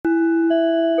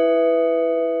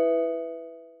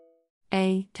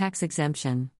Tax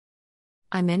exemption.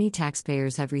 Many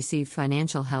taxpayers have received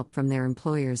financial help from their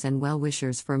employers and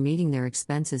well-wishers for meeting their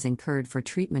expenses incurred for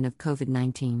treatment of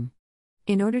COVID-19.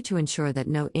 In order to ensure that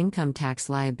no income tax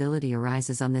liability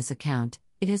arises on this account,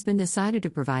 it has been decided to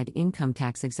provide income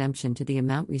tax exemption to the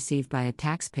amount received by a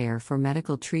taxpayer for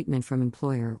medical treatment from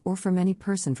employer or from any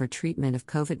person for treatment of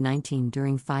COVID-19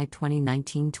 during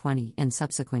 5/20/19/20 and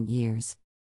subsequent years.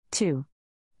 2.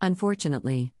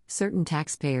 Unfortunately, certain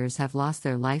taxpayers have lost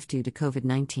their life due to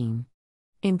COVID-19.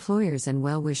 Employers and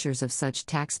well-wishers of such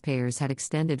taxpayers had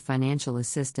extended financial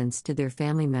assistance to their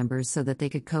family members so that they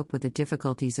could cope with the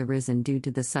difficulties arisen due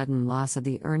to the sudden loss of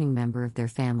the earning member of their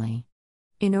family.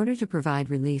 In order to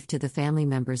provide relief to the family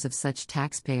members of such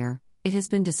taxpayer, it has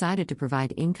been decided to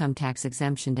provide income tax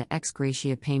exemption to ex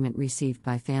gratia payment received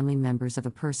by family members of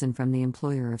a person from the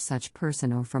employer of such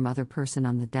person or from other person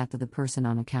on the death of the person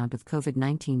on account of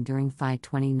COVID-19 during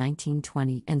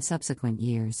 5/20/19/20 and subsequent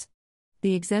years.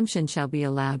 The exemption shall be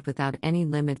allowed without any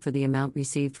limit for the amount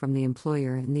received from the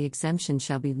employer, and the exemption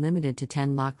shall be limited to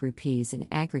 10 lakh rupees in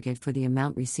aggregate for the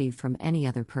amount received from any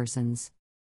other persons.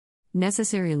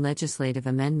 Necessary legislative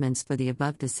amendments for the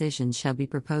above decisions shall be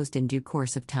proposed in due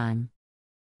course of time.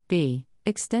 B.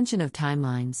 Extension of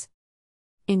timelines.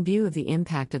 In view of the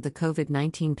impact of the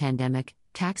COVID-19 pandemic,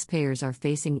 taxpayers are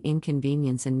facing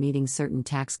inconvenience in meeting certain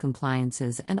tax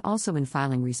compliances and also in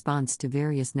filing response to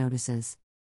various notices.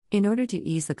 In order to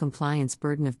ease the compliance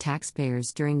burden of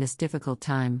taxpayers during this difficult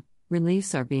time,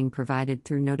 reliefs are being provided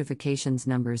through notifications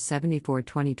numbers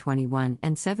 74/2021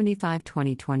 and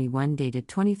 75/2021 dated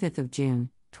 25th of June,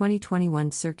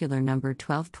 2021, circular number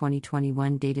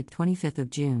 12/2021 dated 25th of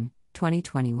June,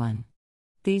 2021.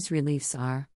 These reliefs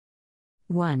are: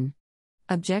 1.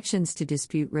 Objections to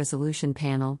Dispute Resolution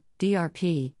Panel,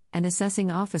 DRP, and Assessing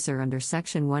Officer under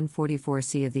Section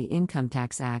 144C of the Income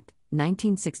Tax Act,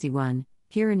 1961,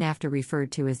 hereinafter referred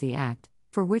to as the Act,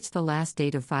 for which the last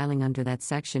date of filing under that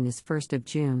section is 1st of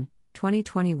June,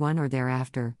 2021 or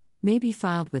thereafter, may be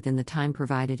filed within the time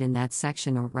provided in that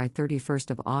section or by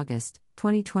 31st of August,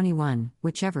 2021,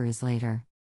 whichever is later.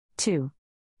 2.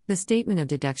 The Statement of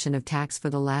Deduction of Tax for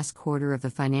the last quarter of the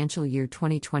financial year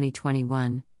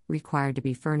 2020-21, required to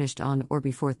be furnished on or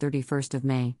before 31st of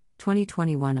May,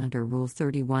 2021 under Rule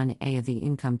 31A of the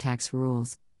Income Tax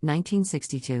Rules,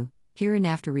 1962,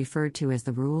 hereinafter referred to as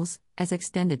the Rules, as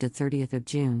extended to 30th of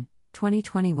June,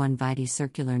 2021 vide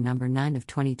Circular Number 9 of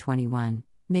 2021,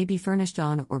 may be furnished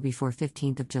on or before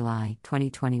 15th of July,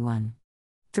 2021.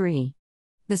 3.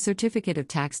 The Certificate of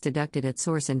Tax deducted at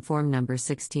source in Form Number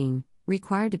 16,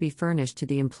 required to be furnished to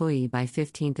the employee by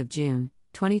 15th of June,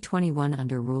 2021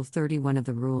 under Rule 31 of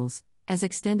the Rules, as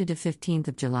extended to 15th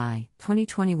of July,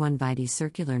 2021 vide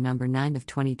Circular Number 9 of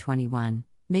 2021,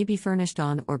 may be furnished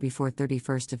on or before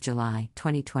 31st of July,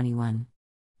 2021.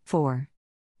 4.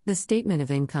 The Statement of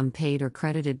Income paid or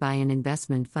credited by an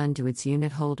investment fund to its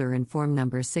unit holder in Form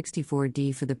Number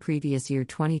 64D for the previous year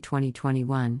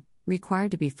 2020-21,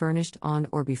 required to be furnished on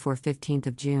or before 15th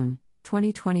of June,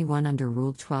 2021 under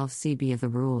Rule 12CB of the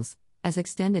Rules, as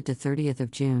extended to 30th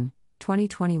of June,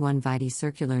 2021 vide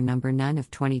Circular Number 9 of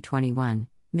 2021,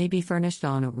 may be furnished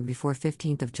on or before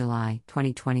 15th of July,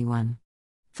 2021.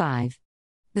 5.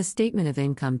 The Statement of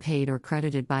Income paid or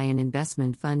credited by an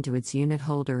investment fund to its unit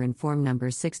holder in Form Number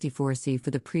 64C for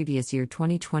the previous year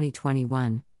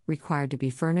 2020-21, required to be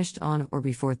furnished on or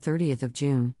before 30th of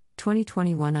June,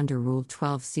 2021 under Rule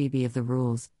 12CB of the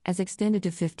Rules, as extended to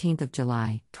 15th of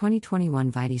July,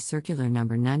 2021 vide Circular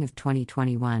Number 9 of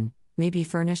 2021, may be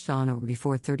furnished on or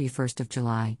before 31st of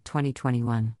July,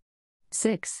 2021.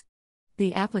 6.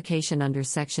 The application under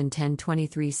Section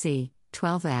 1023C,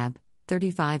 12 AB,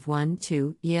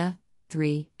 35(1)(2), IA,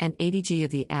 3, and 80G of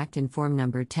the Act in Form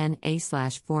Number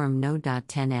 10A/Form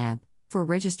No.10 AB, for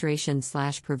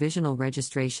registration/provisional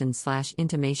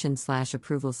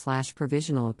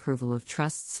registration/intimation/approval/provisional approval of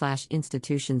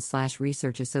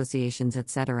trusts/institutions/research associations,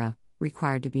 etc.,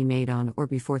 required to be made on or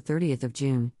before 30th of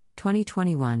June,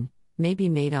 2021, may be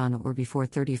made on or before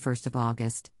 31st of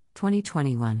August,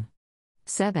 2021.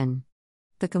 7.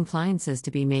 The compliances to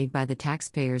be made by the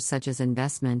taxpayers such as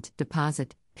investment,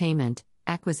 deposit, payment,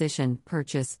 acquisition,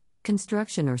 purchase,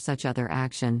 construction or such other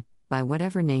action, by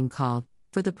whatever name called,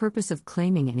 for the purpose of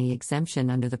claiming any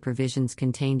exemption under the provisions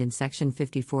contained in Section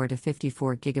 54 to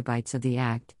 54 GB of the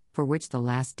Act, for which the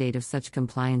last date of such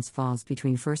compliance falls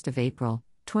between 1st of April,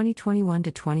 2021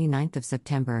 to 29th of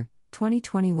September,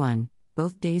 2021,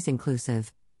 both days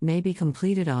inclusive, may be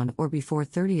completed on or before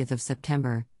 30th of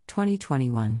September,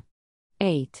 2021.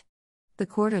 8. The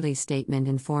Quarterly Statement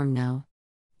in Form No.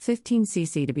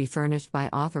 15cc to be furnished by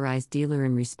authorized dealer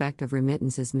in respect of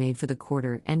remittances made for the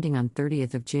quarter ending on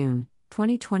 30th of June,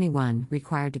 2021,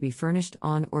 required to be furnished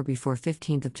on or before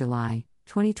 15th of July,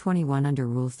 2021 under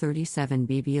Rule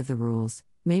 37BB of the rules,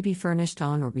 may be furnished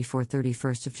on or before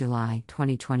 31st of July,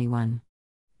 2021.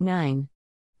 9.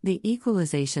 The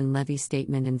Equalization Levy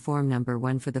Statement in Form Number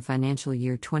 1 for the financial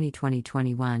year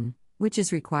 2020-21, which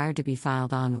is required to be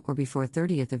filed on or before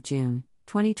 30th of June,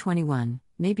 2021,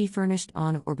 may be furnished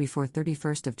on or before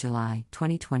 31st of July,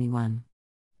 2021.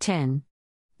 10.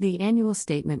 The annual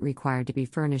statement required to be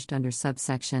furnished under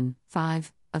subsection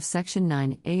 5 of Section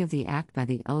 9A of the Act by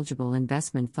the eligible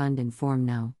investment fund in Form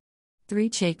No. 3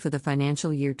 check for the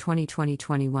financial year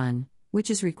 2020-21, which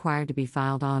is required to be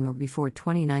filed on or before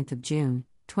 29th of June,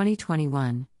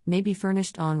 2021, may be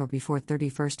furnished on or before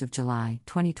 31st of July,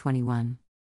 2021.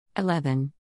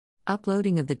 11.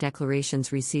 Uploading of the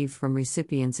declarations received from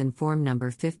recipients in Form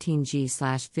Number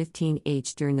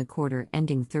 15G/15H during the quarter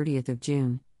ending 30th of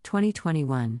June,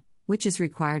 2021, which is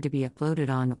required to be uploaded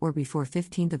on or before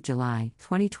 15th of July,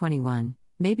 2021,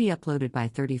 may be uploaded by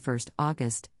 31st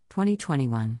August,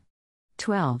 2021.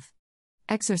 12.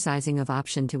 Exercising of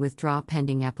option to withdraw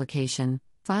pending application,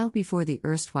 filed before the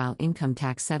erstwhile Income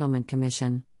Tax Settlement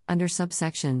Commission, under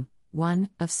subsection 1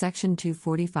 of Section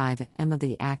 245M of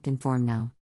the Act in Form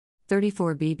No.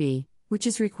 34BB, which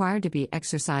is required to be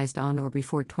exercised on or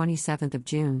before 27th of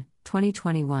June,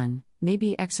 2021, may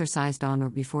be exercised on or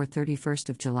before 31st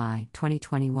of July,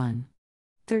 2021.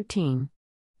 13.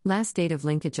 Last date of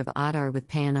linkage of Aadhaar with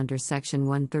PAN under Section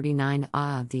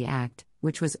 139A of the Act,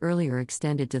 which was earlier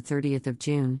extended to 30th of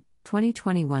June,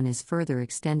 2021 is further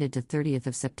extended to 30th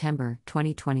of September,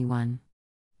 2021.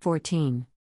 14.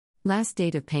 Last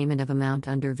date of payment of amount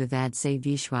under Vivad Se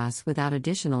Vishwas without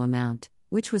additional amount,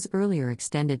 which was earlier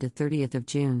extended to 30th of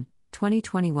June,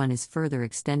 2021 is further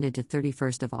extended to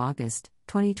 31st of August,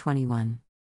 2021.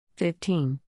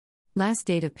 15. Last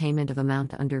date of payment of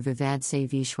amount under Vivad Se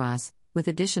Vishwas, with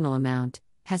additional amount,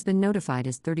 has been notified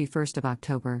as 31st of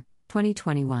October,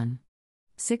 2021.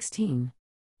 16.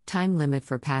 Time limit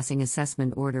for passing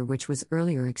assessment order which was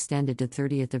earlier extended to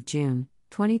 30th of June,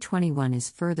 2021 is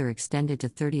further extended to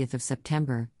 30th of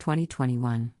September,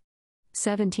 2021.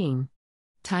 17.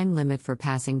 Time limit for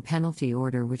passing penalty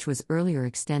order which was earlier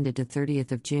extended to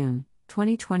 30th of June,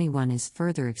 2021 is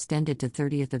further extended to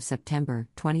 30th of September,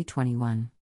 2021.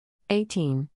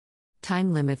 18.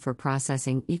 Time limit for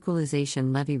processing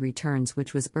equalization levy returns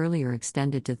which was earlier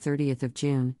extended to 30th of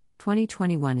June,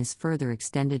 2021 is further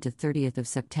extended to 30th of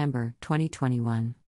September, 2021.